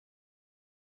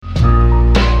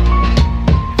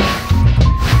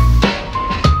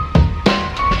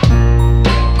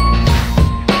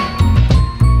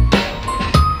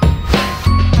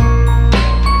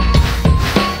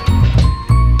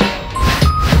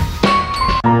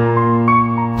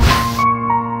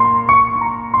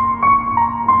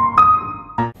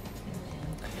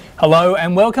Hello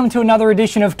and welcome to another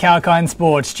edition of Kalkine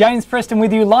Sports. James Preston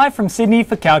with you live from Sydney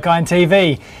for Kalkine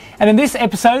TV. And in this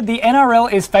episode, the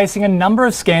NRL is facing a number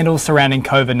of scandals surrounding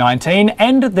COVID-19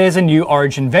 and there's a new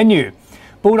Origin venue.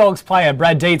 Bulldogs player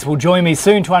Brad Dietz will join me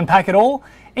soon to unpack it all.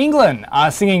 England are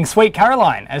singing Sweet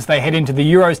Caroline as they head into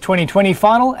the Euros 2020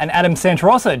 final, and Adam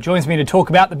Santarossa joins me to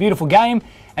talk about the beautiful game.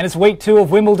 And it's week 2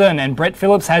 of Wimbledon and Brett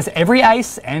Phillips has every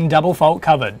ace and double fault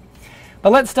covered.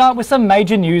 But let's start with some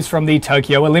major news from the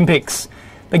Tokyo Olympics.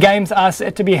 The Games are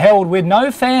set to be held with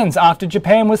no fans after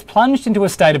Japan was plunged into a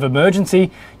state of emergency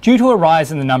due to a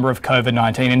rise in the number of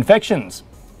COVID-19 infections.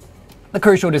 The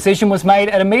crucial decision was made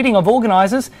at a meeting of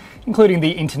organisers, including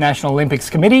the International Olympics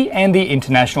Committee and the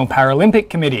International Paralympic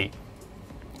Committee.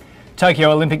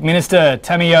 Tokyo Olympic Minister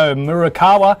Tamio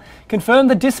Murakawa confirmed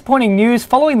the disappointing news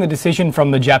following the decision from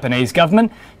the Japanese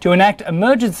government to enact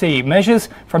emergency measures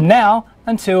from now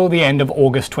until the end of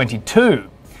August 22.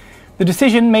 The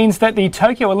decision means that the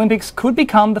Tokyo Olympics could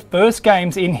become the first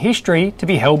Games in history to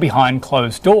be held behind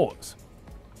closed doors.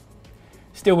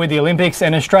 Still with the Olympics,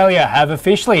 and Australia have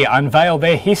officially unveiled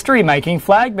their history-making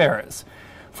flag bearers.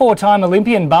 Four-time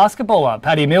Olympian basketballer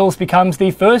Paddy Mills becomes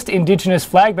the first Indigenous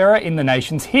flag bearer in the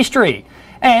nation's history.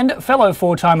 And fellow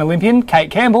four-time Olympian Kate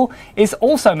Campbell is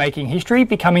also making history,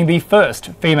 becoming the first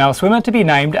female swimmer to be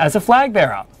named as a flag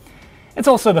bearer. It's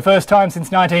also the first time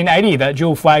since 1980 that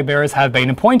dual flag bearers have been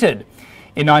appointed.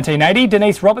 In 1980,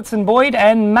 Denise Robertson-Boyd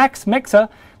and Max Mexer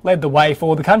led the way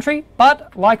for the country,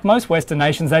 but like most Western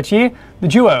nations that year, the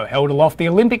duo held aloft the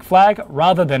Olympic flag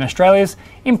rather than Australia's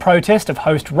in protest of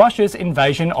host Russia's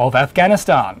invasion of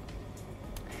Afghanistan.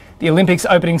 The Olympics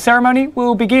opening ceremony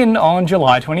will begin on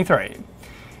July 23.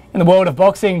 In the world of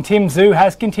boxing, Tim Tszyu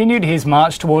has continued his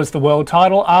march towards the world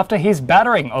title after his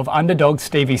battering of underdog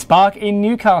Stevie Spark in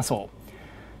Newcastle.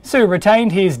 Tszyu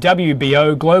retained his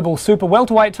WBO Global Super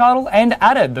Welterweight title and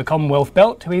added the Commonwealth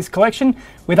belt to his collection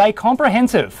with a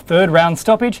comprehensive third-round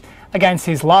stoppage against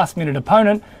his last-minute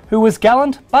opponent, who was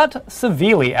gallant but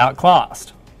severely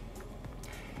outclassed.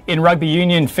 In Rugby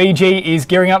Union, Fiji is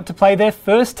gearing up to play their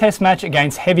first Test match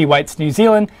against heavyweights New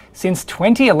Zealand since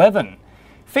 2011.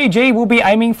 Fiji will be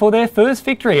aiming for their first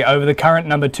victory over the current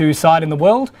number 2 side in the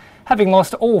world, having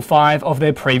lost all 5 of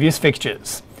their previous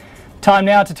fixtures. Time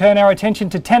now to turn our attention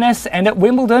to tennis, and at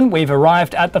Wimbledon we've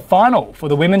arrived at the final for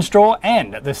the women's draw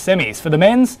and the semis for the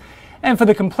men's. And for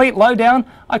the complete lowdown,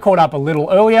 I caught up a little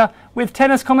earlier with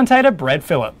tennis commentator Brett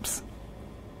Phillips.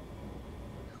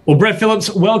 Well, Brett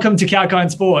Phillips, welcome to Kalkine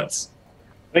Sports.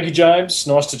 Thank you, James.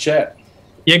 Nice to chat.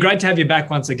 Yeah, great to have you back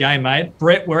once again, mate.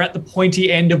 Brett, we're at the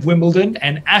pointy end of Wimbledon,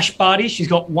 and Ash Barty, she's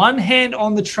got one hand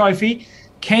on the trophy.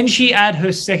 Can she add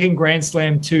her second Grand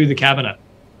Slam to the cabinet?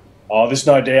 Oh, there's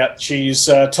no doubt. She's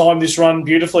timed this run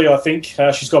beautifully, I think.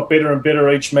 She's got better and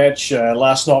better each match.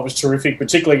 Last night was terrific,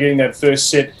 particularly getting that first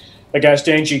set against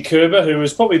Angie Kerber, who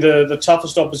was probably the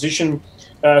toughest opposition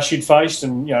she'd faced,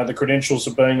 and you know the credentials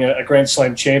of being a Grand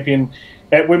Slam champion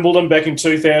at Wimbledon back in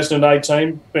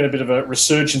 2018. Been a bit of a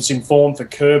resurgence in form for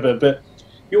Kerber, but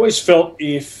you always felt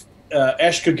if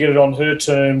Ash could get it on her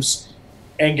terms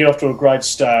and get off to a great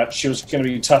start, she was going to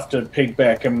be tough to peg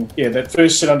back. And yeah, that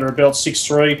first set under her belt,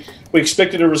 6-3, we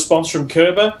expected a response from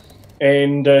Kerber,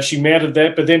 and she mounted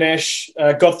that. But then Ash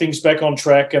got things back on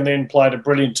track and then played a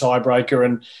brilliant tiebreaker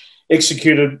and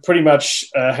executed pretty much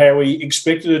how we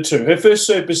expected it to. Her first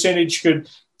serve percentage could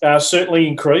certainly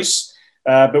increase,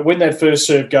 but when that first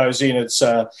serve goes in,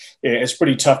 it's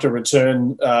pretty tough to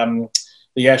return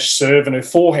the Ash serve. And her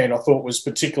forehand, I thought, was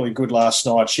particularly good last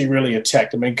night. She really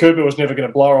attacked. I mean, Kerber was never going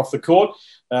to blow her off the court.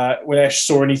 When Ash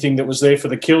saw anything that was there for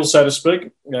the kill, so to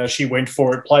speak, she went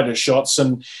for it, played her shots,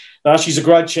 and she's a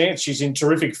great chance. She's in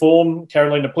terrific form.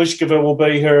 Karolina Pliskova will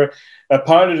be her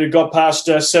opponent, who got past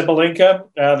Sabalenka.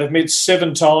 They've met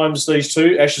 7 times, these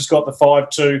two. Ash has got the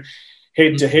 5-2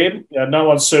 head-to-head. No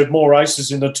one served more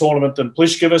aces in the tournament than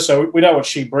Pliskova, so we know what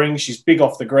she brings. She's big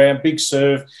off the ground, big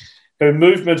serve. Her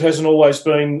movement hasn't always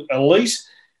been elite,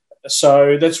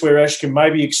 so that's where Ash can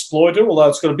maybe exploit her, although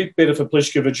it's got a bit better for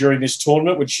Pliskova during this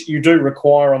tournament, which you do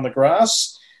require on the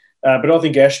grass. But I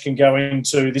think Ash can go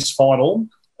into this final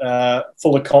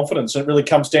full of confidence. It really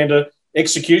comes down to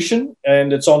execution,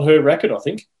 and it's on her racket, I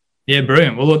think. Yeah,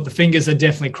 brilliant. Well, look, the fingers are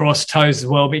definitely crossed, toes as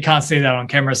well, but you can't see that on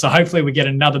camera. So hopefully we get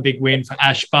another big win for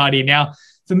Ash Barty. Now,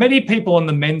 for many people on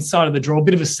the men's side of the draw, a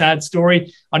bit of a sad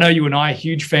story. I know you and I are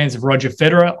huge fans of Roger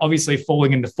Federer, obviously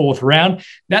falling in the 4th round.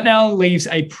 That now leaves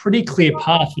a pretty clear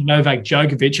path for Novak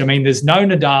Djokovic. I mean, there's no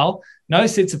Nadal, no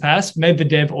Tsitsipas,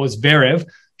 Medvedev or Zverev.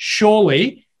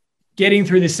 Surely, getting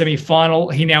through the semi-final,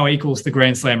 he now equals the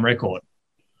Grand Slam record.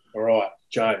 All right,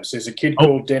 James. There's a kid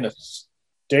called Dennis.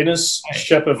 Dennis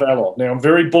Shapovalov. Now, I'm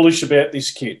very bullish about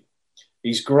this kid.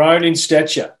 He's grown in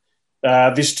stature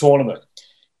this tournament.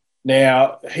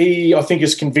 Now, I think,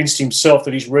 has convinced himself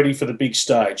that he's ready for the big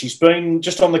stage. He's been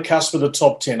just on the cusp of the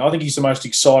top 10. I think he's the most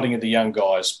exciting of the young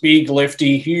guys. Big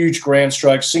lefty, huge ground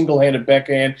stroke, single-handed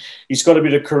backhand. He's got a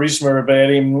bit of charisma about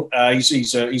him.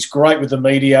 He's great with the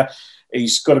media.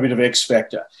 He's got a bit of X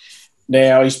factor.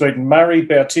 Now, he's beaten Murray,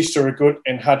 Bautista Agut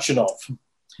and Hutchinov.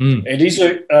 It is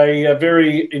a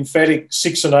very emphatic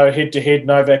 6-0 head-to-head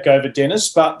Novak over Dennis,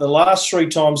 but the last 3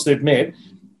 times they've met,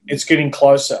 it's getting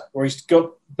closer, where he's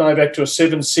got Novak to a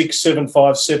 7-6, 7-5,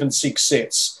 7-6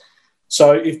 sets.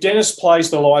 So if Dennis plays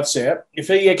the lights out, if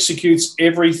he executes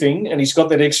everything, and he's got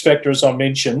that X factor, as I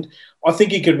mentioned, I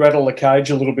think he could rattle the cage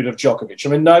a little bit of Djokovic. I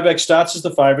mean, Novak starts as the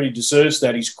favourite. He deserves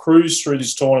that. He's cruised through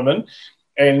this tournament,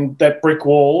 and that brick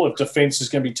wall of defence is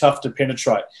going to be tough to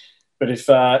penetrate. But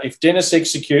if Dennis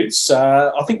executes,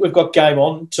 I think we've got game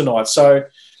on tonight. So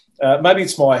maybe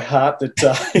it's my heart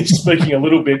that is speaking a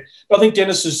little bit. But I think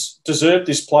Dennis has deserved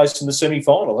this place in the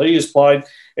semi-final. He has played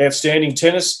outstanding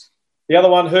tennis. The other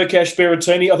one, Hurkacz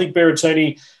Berrettini. I think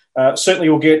Berrettini certainly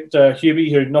will get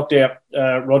Hubie, who knocked out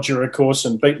Roger, of course,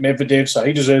 and beat Medvedev. So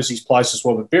he deserves his place as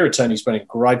well. But Berrettini's been in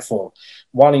great form.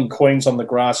 Won in Queens on the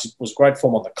grass. It was great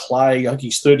form on the clay. I think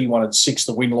he's 31-6,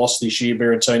 the win-loss this year,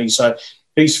 Berrettini. So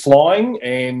he's flying,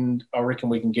 and I reckon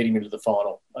we can get him into the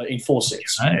final in 4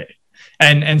 sets. Okay.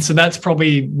 And so that's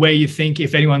probably where you think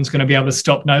if anyone's going to be able to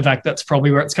stop Novak, that's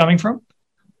probably where it's coming from?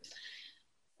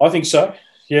 I think so,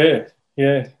 yeah.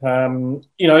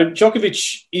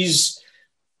 Djokovic is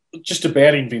just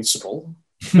about invincible,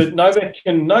 but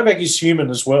Novak is human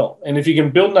as well. And if you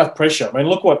can build enough pressure, I mean,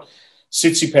 look what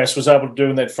Tsitsipas was able to do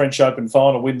in that French Open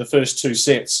final, win the first 2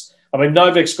 sets. I mean,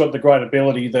 Novak's got the great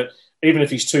ability that even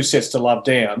if he's 2 sets to love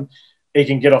down, he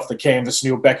can get off the canvas and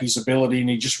he'll back his ability and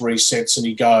he just resets and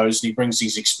he goes and he brings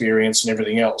his experience and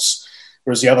everything else,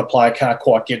 whereas the other player can't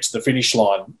quite get to the finish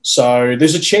line. So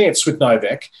there's a chance with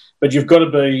Novak, but you've got to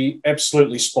be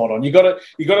absolutely spot on. You've got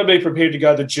to be prepared to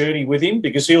go the journey with him,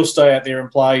 because he'll stay out there and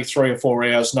play 3 or 4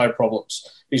 hours, no problems.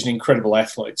 He's an incredible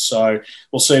athlete. So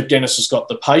we'll see if Dennis has got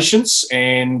the patience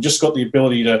and just got the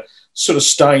ability to sort of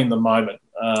stay in the moment.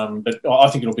 But I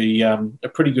think it'll be a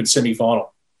pretty good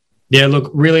semi-final. Yeah,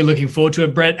 look, really looking forward to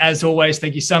it. Brett, as always,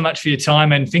 thank you so much for your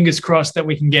time, and fingers crossed that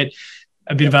we can get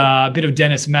a bit of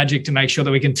Dennis magic to make sure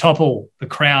that we can topple the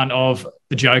crown of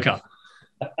the Joker.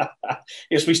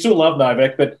 Yes, we still love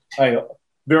Novak, but hey,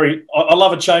 I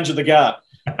love a change of the guard.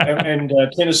 and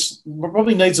tennis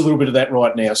probably needs a little bit of that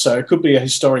right now. So it could be a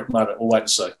historic moment. We'll wait and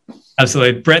see.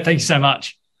 Absolutely. Brett, thank you so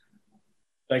much.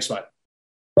 Thanks, mate.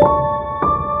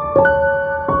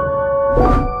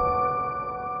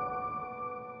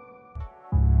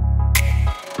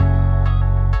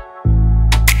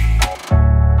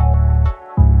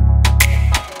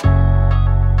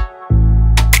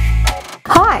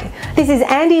 This is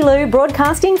Andy Liu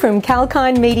broadcasting from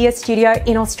Kalkine Media Studio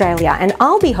in Australia, and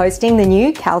I'll be hosting the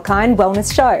new Kalkine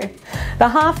Wellness Show. The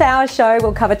half-hour show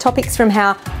will cover topics from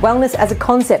how wellness as a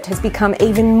concept has become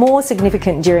even more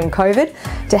significant during COVID,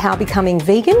 to how becoming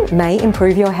vegan may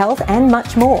improve your health, and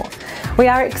much more. We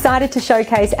are excited to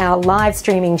showcase our live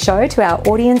streaming show to our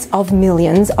audience of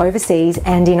millions overseas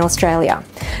and in Australia.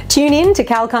 Tune in to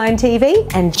Kalkine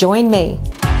TV and join me.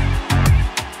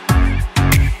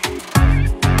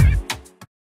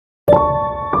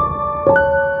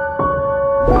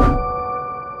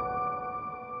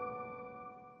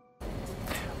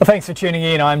 Well, thanks for tuning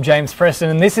in. I'm James Preston,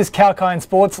 and this is Kalkine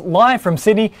Sports live from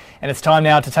Sydney. And it's time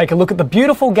now to take a look at the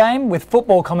beautiful game with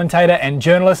football commentator and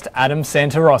journalist Adam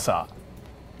Santarossa.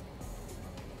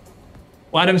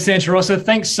 Well, Adam Santarossa,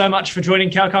 thanks so much for joining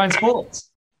Kalkine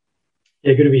Sports.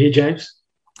 Yeah, good to be here, James.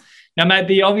 Now, mate,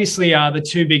 the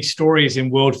 2 big stories in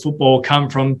world football come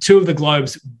from 2 of the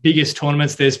globe's biggest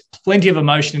tournaments. There's plenty of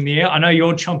emotion in the air. I know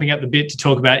you're chomping at the bit to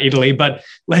talk about Italy, but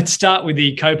let's start with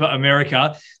the Copa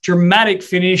America. Dramatic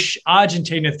finish.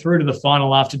 Argentina through to the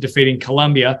final after defeating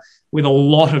Colombia with a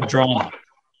lot of drama.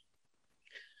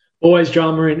 Always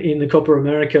drama in the Copa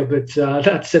America, but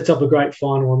that sets up a great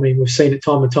final. I mean, we've seen it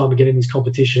time and time again in this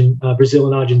competition, Brazil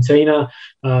and Argentina.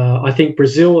 I think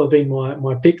Brazil have been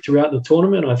my pick throughout the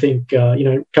tournament. I think,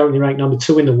 currently ranked number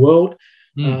 2 in the world,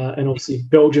 and obviously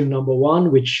Belgium number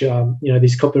 1, which,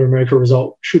 this Copa America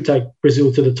result should take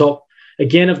Brazil to the top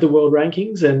again of the world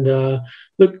rankings. And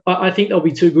look, I think they'll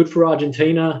be too good for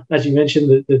Argentina. As you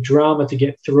mentioned, the drama to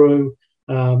get through.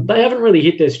 They haven't really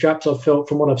hit their straps, I've felt,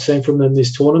 from what I've seen from them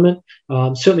this tournament.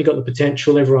 Certainly got the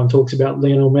potential. Everyone talks about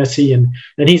Lionel Messi and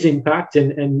his impact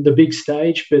and the big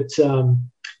stage. But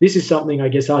this is something, I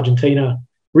guess, Argentina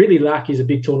really lack is a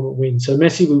big tournament win. So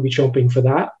Messi will be chomping for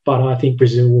that, but I think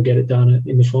Brazil will get it done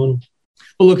in the final.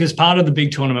 Well, look, as part of the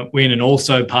big tournament win and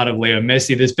also part of Leo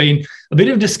Messi, there's been a bit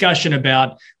of discussion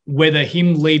about whether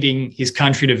him leading his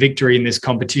country to victory in this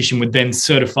competition would then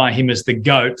certify him as the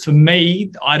GOAT. For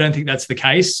me, I don't think that's the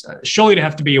case. Surely it'd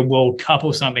have to be a World Cup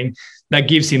or something that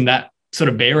gives him that sort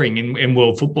of bearing in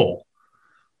world football.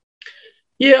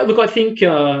 Yeah, look, I think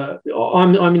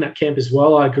I'm in that camp as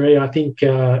well. I agree. I think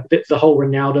that the whole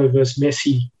Ronaldo versus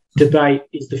Messi debate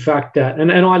is the fact that,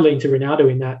 and I lean to Ronaldo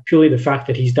in that, purely the fact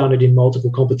that he's done it in multiple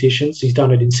competitions. He's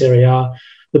done it in Serie A,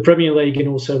 the Premier League, and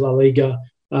also La Liga.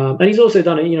 And he's also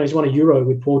done it, he's won a Euro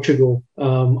with Portugal.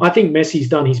 I think Messi's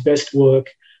done his best work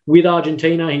with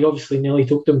Argentina. He obviously nearly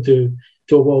took them to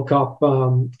a World Cup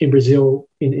in Brazil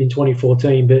in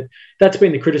 2014. But that's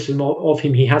been the criticism of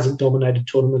him. He hasn't dominated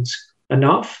tournaments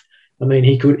enough. I mean,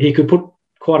 he could put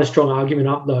quite a strong argument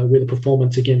up, though, with a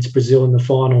performance against Brazil in the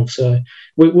final. So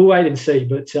we'll wait and see.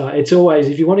 But it's always,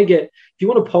 if you want to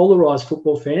polarise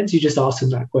football fans, you just ask them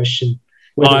that question,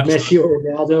 whether Messi or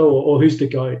Ronaldo or who's the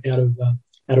GOAT out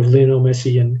of Lionel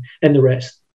Messi and the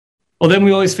rest. Well, then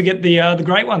we always forget the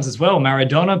great ones as well.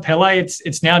 Maradona, Pele.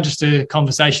 It's now just a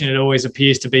conversation. It always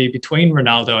appears to be between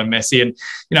Ronaldo and Messi. And,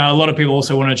 a lot of people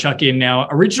also want to chuck in now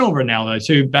original Ronaldo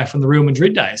too, back from the Real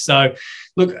Madrid days. So,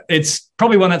 look, it's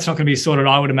probably one that's not going to be sorted,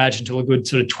 I would imagine, until a good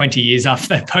sort of 20 years after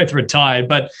they both retired.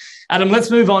 But, Adam,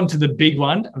 let's move on to the big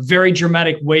one. A very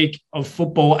dramatic week of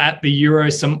football at the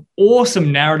Euros. Some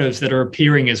awesome narratives that are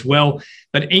appearing as well.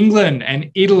 But England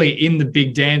and Italy in the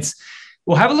big dance.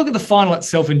 We'll have a look at the final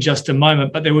itself in just a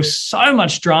moment, but there was so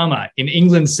much drama in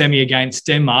England's semi against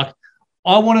Denmark.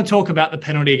 I want to talk about the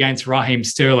penalty against Raheem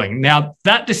Sterling. Now,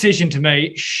 that decision to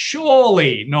me,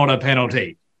 surely not a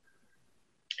penalty.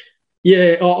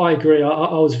 Yeah, I agree.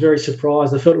 I was very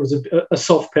surprised. I thought it was a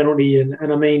soft penalty. And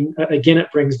I mean, again,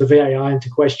 it brings the VAR into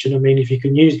question. I mean, if you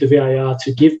can use the VAR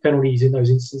to give penalties in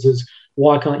those instances,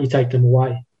 why can't you take them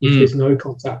away if there's no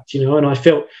contact, And I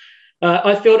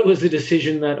felt it was a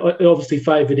decision that obviously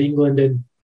favoured England, and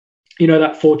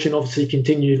that fortune obviously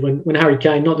continued when Harry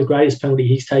Kane, not the greatest penalty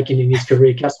he's taken in his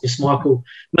career, Kasper Schmeichel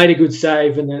made a good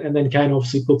save, and then Kane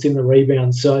obviously puts in the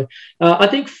rebound. So I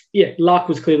think luck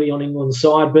was clearly on England's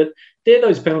side, but they're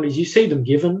those penalties you see them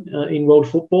given in world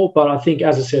football. But I think,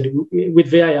 as I said,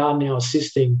 with VAR now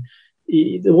assisting,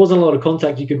 there wasn't a lot of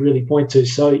contact you could really point to.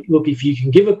 So look, if you can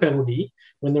give a penalty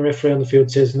when the referee on the field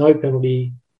says no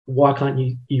penalty, why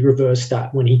can't you reverse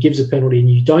that? When he gives a penalty and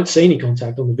you don't see any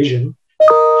contact on the vision,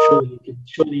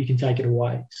 surely you can take it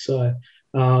away. So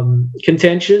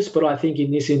contentious, but I think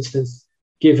in this instance,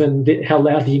 given how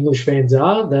loud the English fans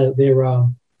are,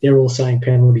 they're all saying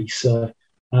penalty. So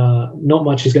not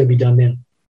much is going to be done now.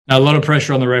 A lot of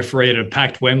pressure on the referee at a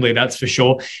packed Wembley, that's for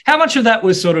sure. How much of that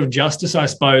was sort of justice, I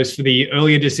suppose, for the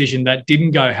earlier decision that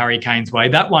didn't go Harry Kane's way?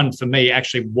 That one, for me,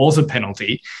 actually was a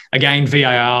penalty. Again,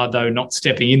 VAR, though, not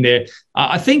stepping in there.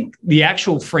 I think the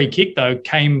actual free kick, though,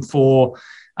 came for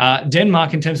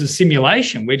Denmark in terms of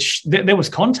simulation, which there was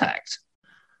contact.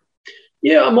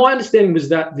 Yeah, my understanding was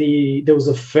that there was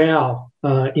a foul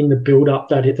in the build-up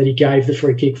that he gave the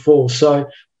free kick for. So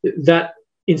that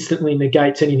instantly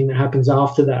negates anything that happens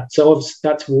after that. So obviously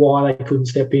that's why they couldn't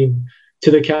step in to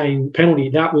the Kane penalty.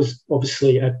 That was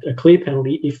obviously a clear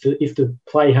penalty if the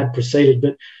play had proceeded.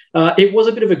 But it was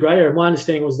a bit of a grey area. My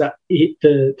understanding was that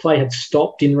the play had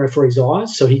stopped in the referee's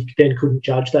eyes, so he then couldn't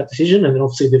judge that decision. And then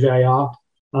obviously the VAR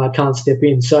can't step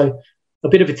in. So a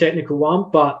bit of a technical one,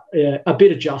 but a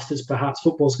bit of justice perhaps.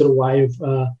 Football's got a way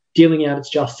of dealing out its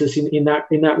justice in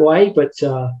that way. But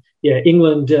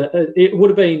England, it would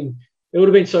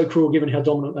have been so cruel given how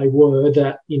dominant they were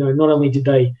that, not only did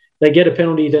they get a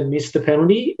penalty then miss the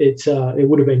penalty, it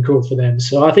would have been cruel for them.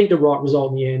 So I think the right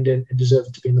result in the end and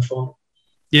deserved to be in the final.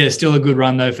 Yeah, still a good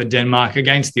run, though, for Denmark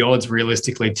against the odds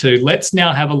realistically too. Let's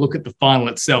now have a look at the final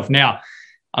itself. Now,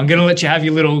 I'm going to let you have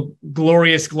your little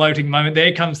glorious gloating moment.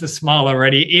 There comes the smile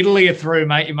already. Italy are through,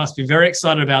 mate. You must be very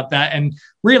excited about that. And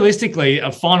realistically,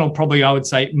 a final probably I would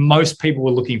say most people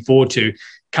were looking forward to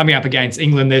coming up against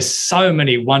England. There's so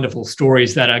many wonderful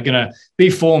stories that are going to be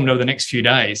formed over the next few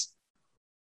days.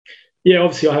 Yeah,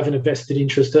 obviously I have an invested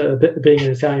interest being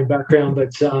an Italian background,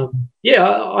 but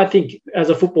I think as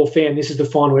a football fan, this is the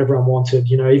final everyone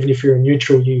wanted. Even if you're a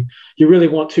neutral, you really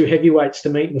want two heavyweights to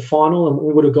meet in the final, and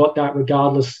we would have got that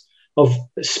regardless of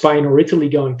Spain or Italy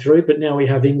going through. But now we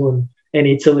have England and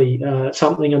Italy, a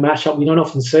matchup we don't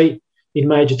often see in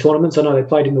major tournaments. I know they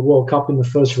played in the World Cup in the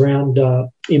first round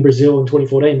in Brazil in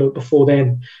 2014, but before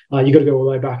then, you've got to go all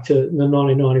the way back to the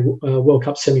 1990 World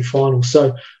Cup semi-final.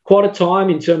 So quite a time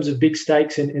in terms of big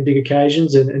stakes and big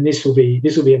occasions, and this will be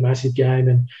a massive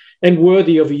game and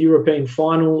worthy of a European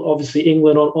final. Obviously,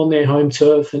 England on their home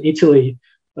turf and Italy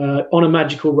on a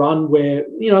magical run where,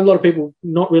 a lot of people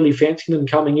not really fancying them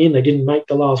coming in. They didn't make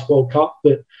the last World Cup,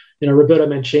 but Roberto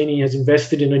Mancini has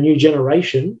invested in a new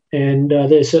generation, and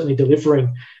they're certainly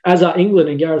delivering, as are England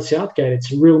and Gareth Southgate.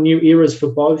 It's real new eras for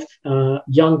both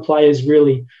young players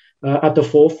really at the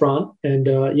forefront. And,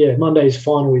 Monday's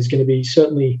final is going to be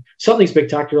certainly something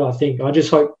spectacular, I think. I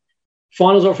just hope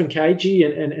finals are often cagey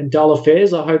and dull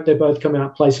affairs. I hope they both come out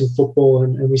and play some football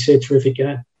and we see a terrific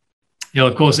game. Yeah,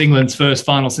 of course, England's first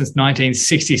final since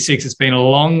 1966. It's been a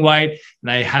long wait.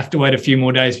 They have to wait a few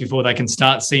more days before they can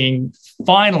start seeing,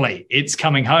 finally, it's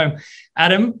coming home.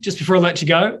 Adam, just before I let you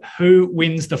go, who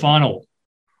wins the final?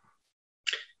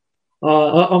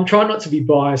 I'm trying not to be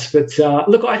biased, but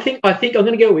look, I think I'm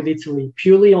going to go with Italy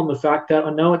purely on the fact that I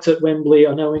know it's at Wembley.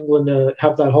 I know England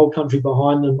have that whole country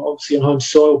behind them, obviously on home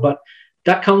soil, but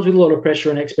that comes with a lot of pressure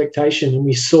and expectation, and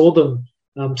we saw them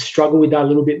struggle with that a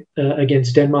little bit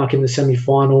against Denmark in the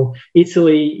semi-final.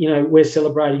 Italy, we're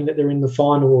celebrating that they're in the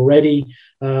final already.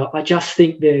 I just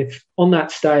think they're on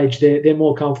that stage. They're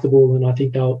more comfortable, and I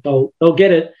think they'll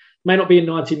get it. May not be in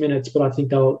 90 minutes, but I think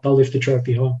they'll lift the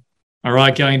trophy home. All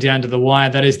right, going down to the wire.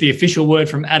 That is the official word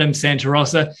from Adam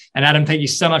Santarossa. And Adam, thank you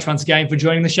so much once again for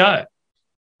joining the show.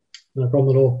 No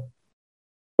problem at all.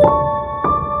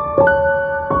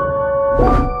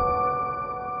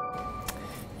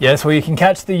 Yes, well, you can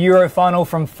catch the Euro final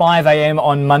from 5 a.m.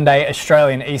 on Monday,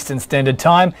 Australian Eastern Standard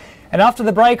Time. And after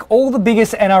the break, all the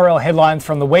biggest NRL headlines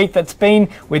from the week that's been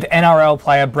with NRL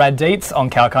player Brad Dietz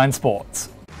on Kalkine Sports.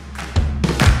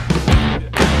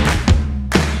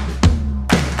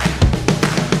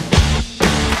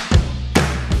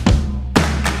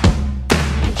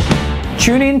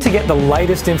 Tune in to get the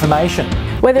latest information.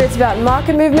 Whether it's about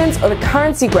market movements or the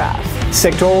currency graph,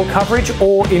 sectoral coverage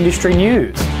or industry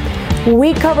news.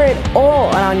 We cover it all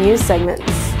on our news segments.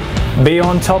 Be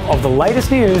on top of the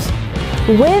latest news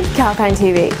with Kalkine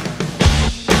TV.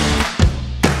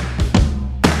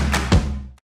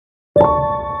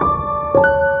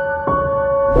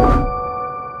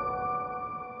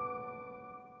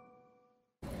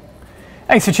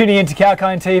 Thanks for tuning in to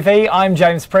Kalkine TV. I'm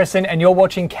James Preston and you're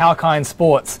watching Kalkine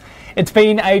Sports. It's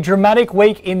been a dramatic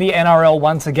week in the NRL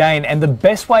once again, and the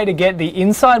best way to get the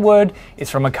inside word is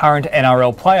from a current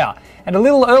NRL player. And a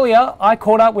little earlier, I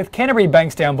caught up with Canterbury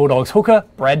Bankstown Bulldogs hooker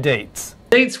Brad Dietz.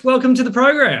 Dietz, welcome to the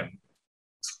program.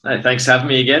 Hey, thanks for having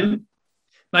me again.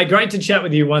 Mate, great to chat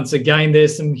with you once again.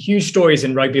 There's some huge stories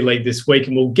in rugby league this week,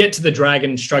 and we'll get to the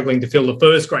Dragons struggling to fill the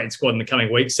first grade squad in the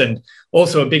coming weeks, and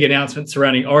also a big announcement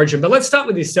surrounding Origin. But let's start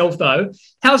with yourself, though.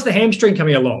 How's the hamstring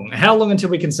coming along? How long until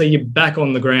we can see you back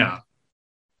on the ground?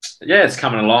 Yeah, it's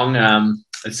coming along.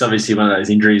 It's obviously one of those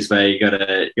injuries where you got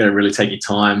to really take your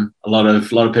time. A lot of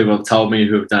people have told me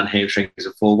who have done hamstrings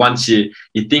before. Once you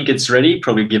think it's ready,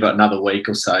 probably give it another week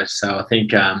or so. So I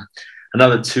think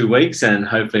another 2 weeks, and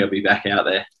hopefully I'll be back out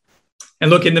there.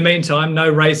 And look, in the meantime, no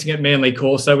racing at Manly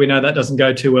Corso. We know that doesn't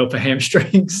go too well for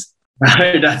hamstrings.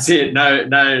 No, that's it.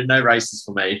 No races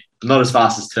for me. Not as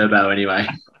fast as Turbo anyway.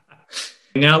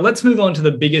 Now, let's move on to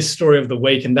the biggest story of the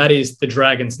week, and that is the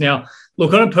Dragons. Now,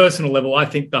 look, on a personal level, I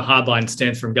think the hardline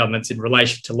stance from governments in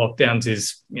relation to lockdowns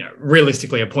is,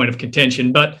 realistically a point of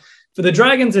contention. But for the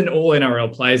Dragons and all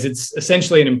NRL players, it's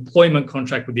essentially an employment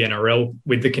contract with the NRL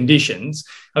with the conditions.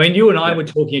 I mean, you and I were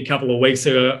talking a couple of weeks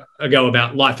ago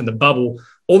about life in the bubble.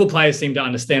 All the players seem to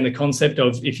understand the concept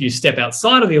of if you step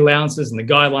outside of the allowances and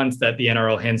the guidelines that the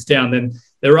NRL hands down, then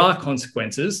there are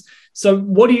consequences. So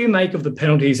what do you make of the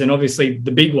penalties and obviously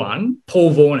the big one, Paul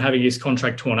Vaughan having his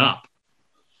contract torn up?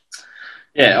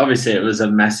 Yeah, obviously it was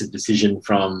a massive decision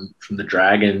from the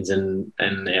Dragons and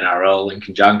the NRL in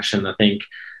conjunction. I think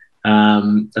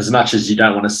as much as you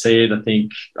don't want to see it, I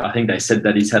think they said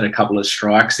that he's had a couple of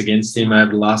strikes against him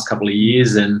over the last couple of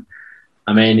years, and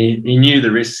I mean he knew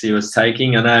the risks he was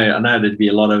taking. I know there'd be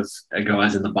a lot of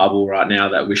guys in the bubble right now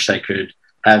that wish they could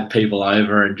have people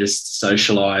over and just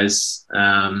socialise,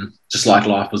 just like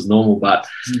life was normal. But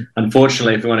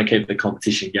unfortunately, if we want to keep the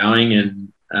competition going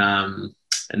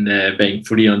and there being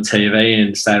footy on TV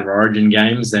and State of Origin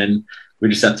games, then we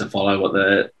just have to follow what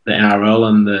the NRL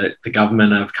and the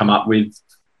government have come up with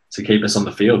to keep us on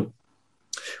the field.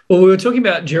 Well, we were talking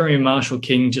about Jeremy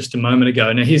Marshall-King just a moment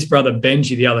ago. Now, his brother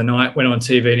Benji the other night went on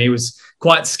TV and he was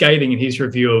quite scathing in his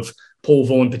review of Paul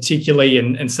Vaughan particularly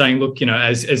and saying, look,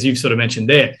 as you've sort of mentioned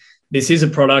there, this is a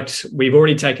product. We've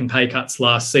already taken pay cuts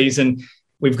last season.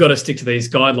 We've got to stick to these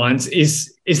guidelines.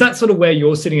 Is that sort of where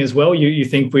you're sitting as well? You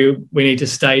think we need to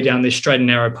stay down this straight and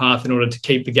narrow path in order to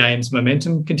keep the game's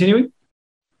momentum continuing?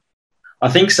 I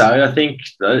think so. I think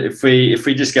if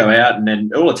we just go out and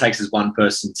then all it takes is one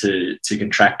person to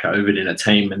contract COVID in a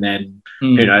team, and then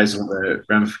who knows what the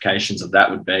ramifications of that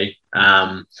would be.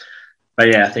 But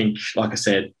yeah, I think, like I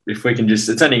said, if we can it's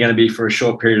only going to be for a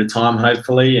short period of time,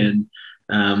 hopefully, and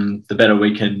the better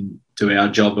we can do our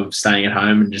job of staying at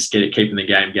home and just keeping the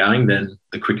game going, then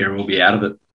the quicker we'll be out of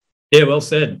it. Yeah, well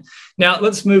said. Now,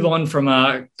 let's move on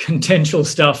from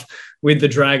contentious stuff with the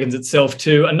Dragons itself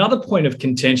to another point of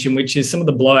contention, which is some of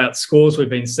the blowout scores we've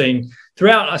been seeing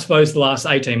throughout, I suppose, the last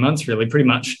 18 months, really, pretty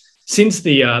much since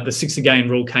the six-a-game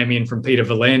rule came in from Peter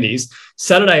V'landys.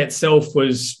 Saturday itself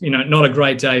was, not a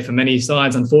great day for many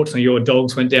sides. Unfortunately, your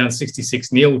Dogs went down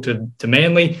 66-0 to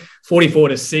Manly,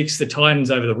 44-6, the Titans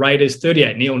over the Raiders,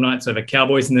 38-0 Knights over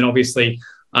Cowboys, and then obviously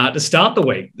to start the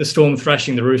week, the Storm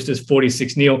thrashing the Roosters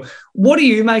 46-0. What do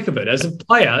you make of it? As a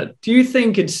player, do you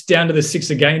think it's down to the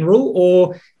six-a-game rule,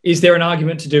 or is there an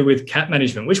argument to do with cap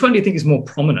management? Which one do you think is more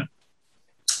prominent?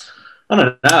 I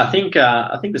don't know. I think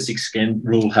the six-game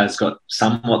rule has got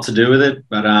somewhat to do with it,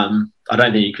 but I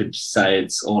don't think you could say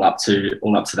it's all up to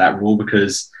that rule,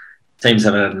 because teams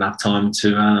haven't had enough time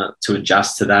to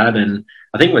adjust to that. And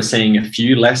I think we're seeing a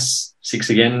few less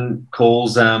six-again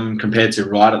calls compared to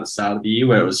right at the start of the year,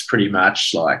 where it was pretty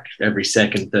much like every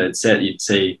second, third set you'd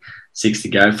see six to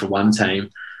go for one team.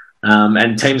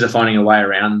 And teams are finding a way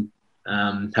around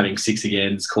having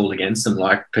six-agains called against them.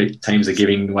 Like teams are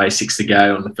giving away six to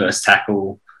go on the first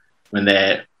tackle when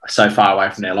they're so far away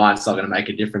from their line, it's not going to make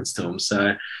a difference to them.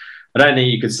 So I don't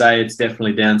think you could say it's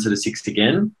definitely down to the six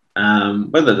again.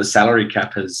 Whether the salary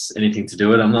cap has anything to do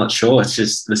with it, I'm not sure. It's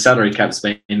just the salary cap's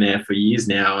been there for years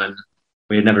now, and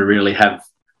we never really have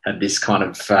had this kind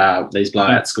of these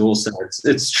blowout scores. So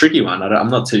it's a tricky one. I'm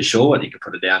not too sure what you could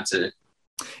put it down to.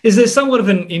 Is there somewhat of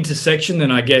an intersection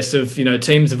then, I guess, of,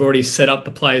 teams have already set up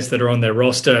the players that are on their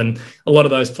roster, and a lot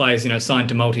of those players, signed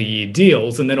to multi-year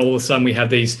deals, and then all of a sudden we have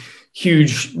these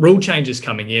huge rule changes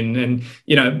coming in, and,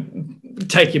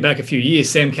 take you back a few years,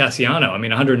 Sam Cassiano,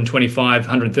 125,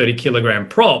 130 kilogram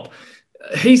prop,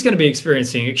 he's going to be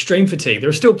experiencing extreme fatigue. There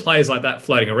are still players like that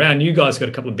floating around. You guys got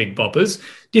a couple of big boppers.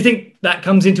 Do you think that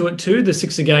comes into it too, the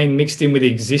six again mixed in with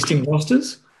the existing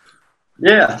rosters?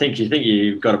 Yeah, I think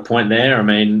you've got a point there.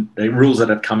 The rules that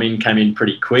have came in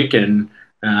pretty quick, and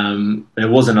there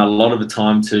wasn't a lot of the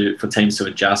time for teams to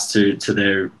adjust to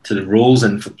the rules,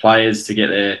 and for players to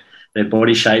get their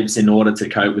body shapes in order to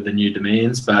cope with the new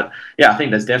demands. But yeah, I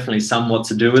think there's definitely somewhat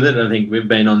to do with it. I think we've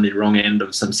been on the wrong end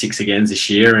of some six agains this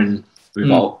year, and we've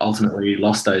ultimately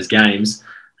lost those games.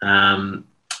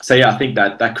 So yeah, I think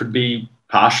that could be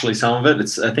partially some of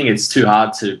it. I think it's too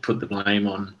hard to put the blame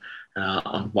on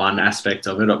one aspect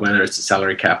of it, whether it's the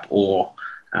salary cap or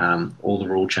all the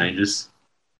rule changes.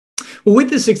 Well, with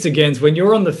the six agains, when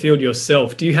you're on the field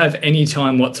yourself, do you have any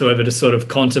time whatsoever to sort of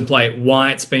contemplate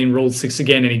why it's been ruled six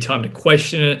again, any time to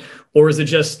question it, or is it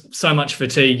just so much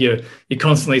fatigue you're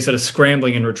constantly sort of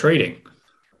scrambling and retreating?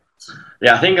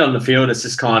 Yeah, I think on the field it's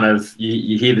just kind of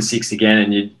you hear the six again,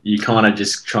 and you kind of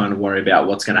just trying to worry about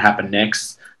what's going to happen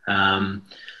next.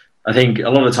 I think a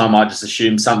lot of the time I just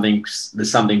assume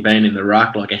there's something been in the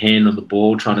ruck, like a hand on the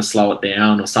ball trying to slow it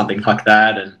down or something like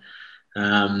that.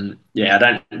 And you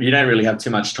don't really have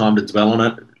too much time to dwell on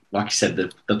it. Like you said,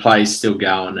 the play's still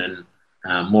going, and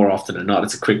more often than not,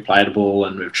 it's a quick play to ball,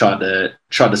 and we've tried to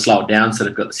slow it down, so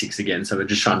they've got the six again. So we're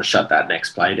just trying to shut that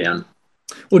next play down.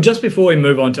 Well, just before we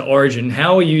move on to Origin,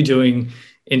 how are you doing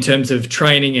in terms of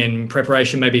training and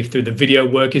preparation, maybe through the video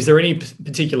work? Is there any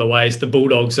particular ways the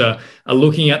Bulldogs are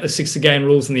looking at the six again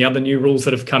rules and the other new rules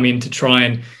that have come in to try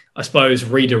and, I suppose,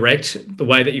 redirect the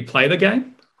way that you play the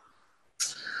game?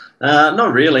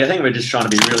 Not really. I think we're just trying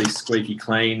to be really squeaky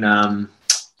clean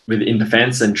in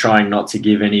defence, and trying not to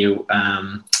give any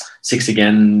six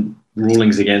again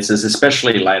rulings against us,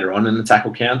 especially later on in the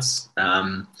tackle counts.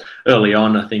 Early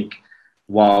on, I think,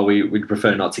 while we'd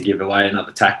prefer not to give away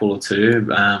another tackle or two,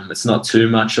 it's not too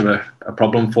much of a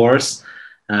problem for us.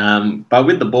 But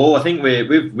with the ball, I think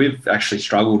we've actually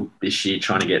struggled this year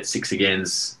trying to get six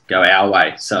agains go our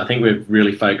way. So I think we've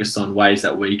really focused on ways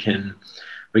that we can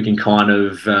kind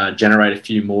of generate a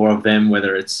few more of them,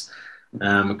 whether it's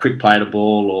a quick play to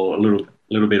ball or a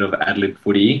little bit of ad-lib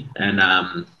footy, and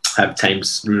have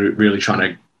teams really trying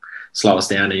to slow us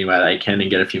down any way they can and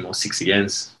get a few more six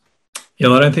agains. Yeah,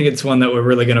 well, I don't think it's one that we're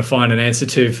really going to find an answer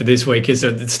to for this week. It's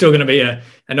still going to be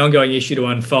an ongoing issue to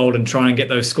unfold and try and get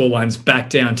those scorelines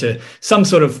back down to some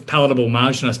sort of palatable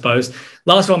margin, I suppose.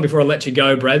 Last one before I let you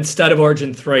go, Brad. State of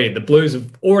Origin 3. The Blues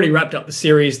have already wrapped up the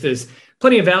series. There's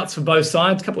plenty of outs for both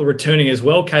sides, a couple of returning as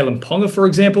well, Kalen Ponga, for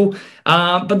example.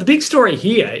 But the big story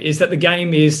here is that the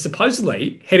game is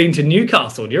supposedly heading to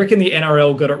Newcastle. Do you reckon the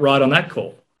NRL got it right on that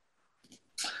call?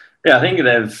 Yeah, I think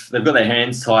they've got their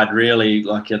hands tied, really.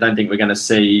 Like, I don't think we're going to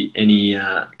see any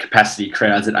capacity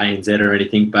crowds at ANZ or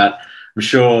anything, but I'm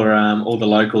sure all the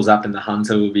locals up in the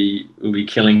Hunter will be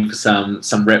killing for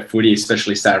some rep footy,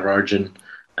 especially State of Origin.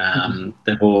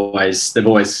 They're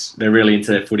really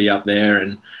into their footy up there,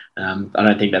 and I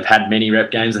don't think they've had many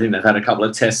rep games. I think they've had a couple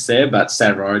of tests there, but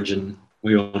State of Origin,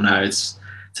 we all know it's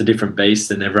a different beast,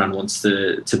 and everyone wants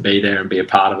to be there and be a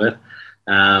part of it.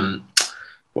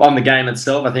 On the game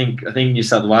itself, I think New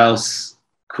South Wales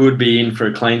could be in for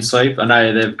a clean sweep. I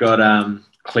know they've got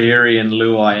Cleary and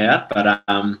Luai out, but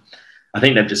I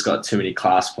think they've just got too many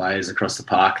class players across the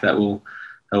park that will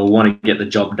want to get the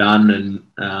job done.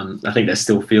 And I think they're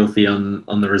still filthy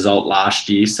on the result last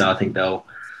year, so I think they'll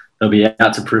be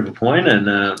out to prove a point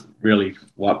and really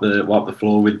wipe the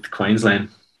floor with Queensland.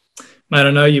 Mate,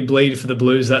 I know you bleed for the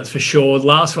Blues, that's for sure.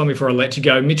 Last one before I let you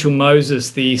go. Mitchell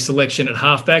Moses, the selection at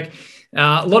halfback.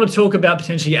 A lot of talk about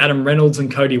potentially Adam Reynolds and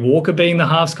Cody Walker being the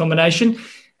halves combination.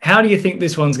 How do you think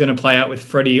this one's going to play out with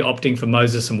Freddie opting for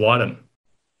Moses and Whiten?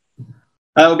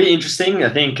 It'll be interesting. I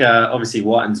think obviously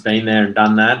Whiten's been there and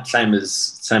done that, same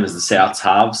as the South's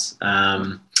halves.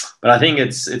 But I think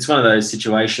it's one of those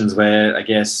situations where I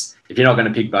guess if you're not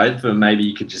going to pick both of them, maybe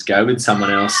you could just go with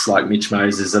someone else like Mitch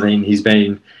Moses. I mean, he's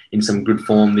been in some good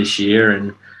form this year,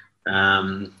 and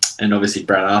obviously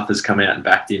Brad Arthur's come out and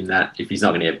backed him that if he's not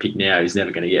going to get picked now, he's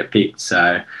never going to get picked.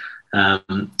 So a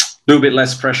little bit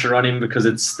less pressure on him because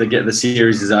the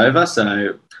series is over.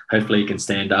 So hopefully he can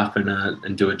stand up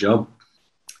and do a job.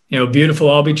 You know, beautiful.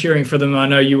 I'll be cheering for them. I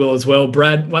know you will as well.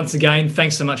 Brad, once again,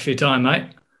 thanks so much for your time, mate.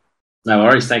 No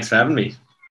worries. Thanks for having me.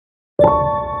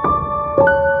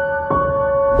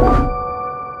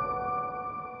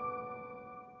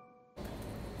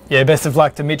 Yeah, best of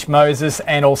luck to Mitch Moses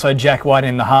and also Jack White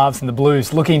in the halves, and the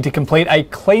Blues looking to complete a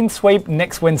clean sweep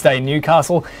next Wednesday in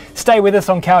Newcastle. Stay with us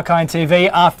on Kalkine TV.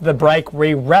 After the break,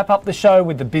 we wrap up the show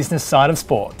with the business side of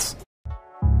sports.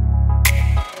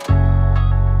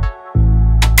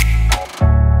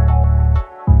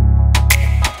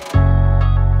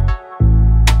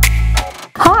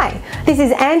 This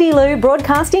is Andy Liu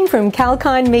broadcasting from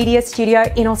Kalkine Media Studio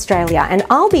in Australia, and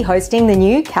I'll be hosting the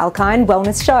new Kalkine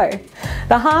Wellness Show.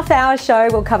 The half-hour show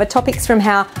will cover topics from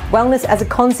how wellness as a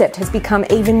concept has become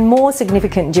even more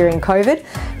significant during COVID,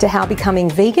 to how becoming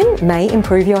vegan may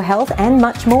improve your health, and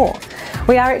much more.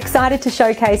 We are excited to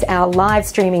showcase our live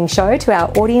streaming show to our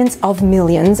audience of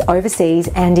millions overseas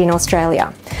and in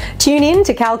Australia. Tune in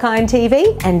to Kalkine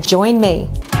TV and join me.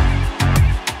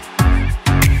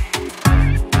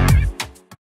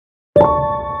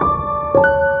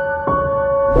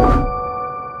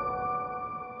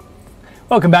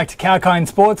 Welcome back to Kalkine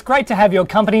Sports. Great to have your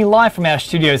company live from our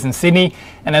studios in Sydney.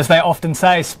 And as they often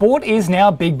say, sport is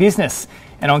now big business.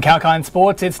 And on Kalkine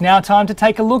Sports, it's now time to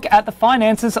take a look at the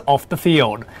finances off the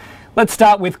field. Let's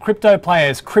start with crypto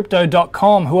players,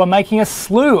 Crypto.com, who are making a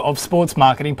slew of sports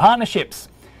marketing partnerships.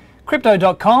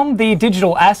 Crypto.com, the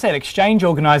digital asset exchange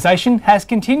organisation, has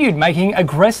continued making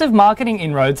aggressive marketing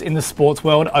inroads in the sports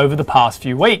world over the past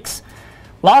few weeks.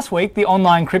 Last week, the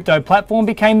online crypto platform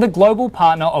became the global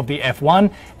partner of the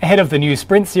F1 ahead of the new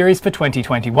Sprint Series for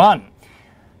 2021.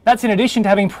 That's in addition to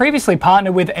having previously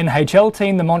partnered with NHL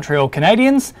team the Montreal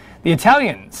Canadiens, the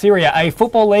Italian Serie A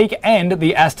Football League and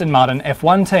the Aston Martin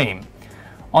F1 team.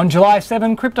 On July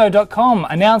 7, Crypto.com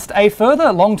announced a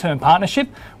further long-term partnership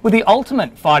with the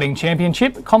Ultimate Fighting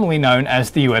Championship, commonly known as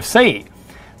the UFC.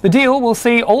 The deal will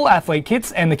see all athlete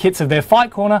kits and the kits of their Fight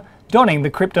Corner donning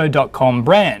the Crypto.com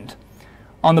brand.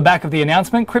 On the back of the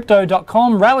announcement,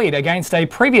 Crypto.com rallied against a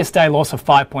previous day loss of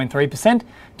 5.3%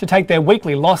 to take their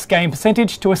weekly loss gain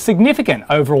percentage to a significant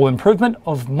overall improvement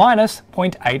of minus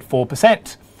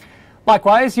 0.84%.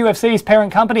 Likewise, UFC's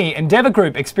parent company Endeavour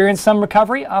Group experienced some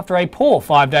recovery after a poor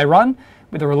 5-day run,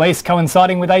 with the release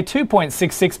coinciding with a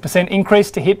 2.66%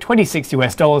 increase to hit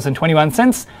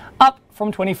 $26.21, up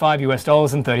from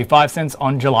 $25.35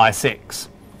 on July 6.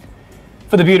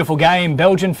 For the beautiful game,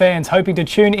 Belgian fans hoping to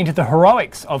tune into the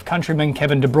heroics of countryman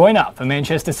Kevin De Bruyne for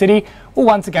Manchester City will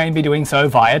once again be doing so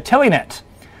via Telenet.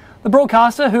 The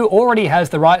broadcaster, who already has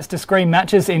the rights to screen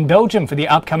matches in Belgium for the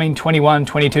upcoming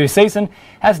 21-22 season,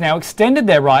 has now extended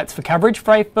their rights for coverage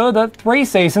for a further 3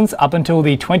 seasons up until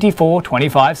the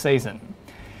 24-25 season.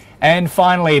 And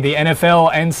finally, the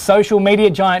NFL and social media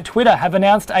giant Twitter have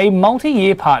announced a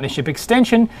multi-year partnership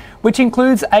extension, which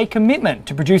includes a commitment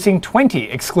to producing 20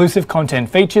 exclusive content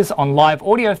features on live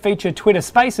audio feature Twitter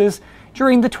Spaces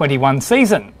during the 21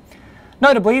 season.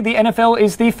 Notably, the NFL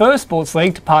is the first sports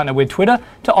league to partner with Twitter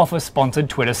to offer sponsored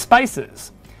Twitter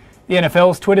Spaces. The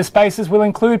NFL's Twitter Spaces will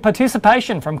include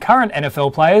participation from current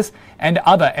NFL players and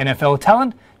other NFL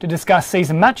talent to discuss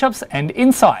season matchups and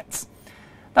insights.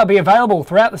 They'll be available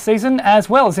throughout the season, as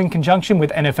well as in conjunction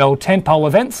with NFL tentpole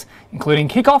events, including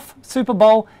Kickoff, Super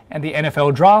Bowl and the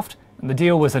NFL Draft, and the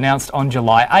deal was announced on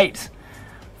July 8.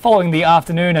 Following the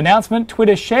afternoon announcement,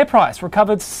 Twitter's share price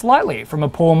recovered slightly from a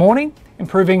poor morning,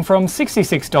 improving from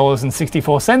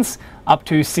 $66.64 up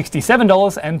to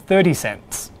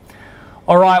 $67.30.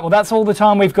 Alright, well that's all the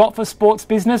time we've got for Sports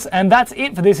Business, and that's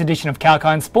it for this edition of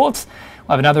Kalkine Sports.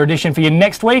 We'll have another edition for you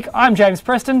next week. I'm James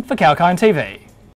Preston for Kalkine TV.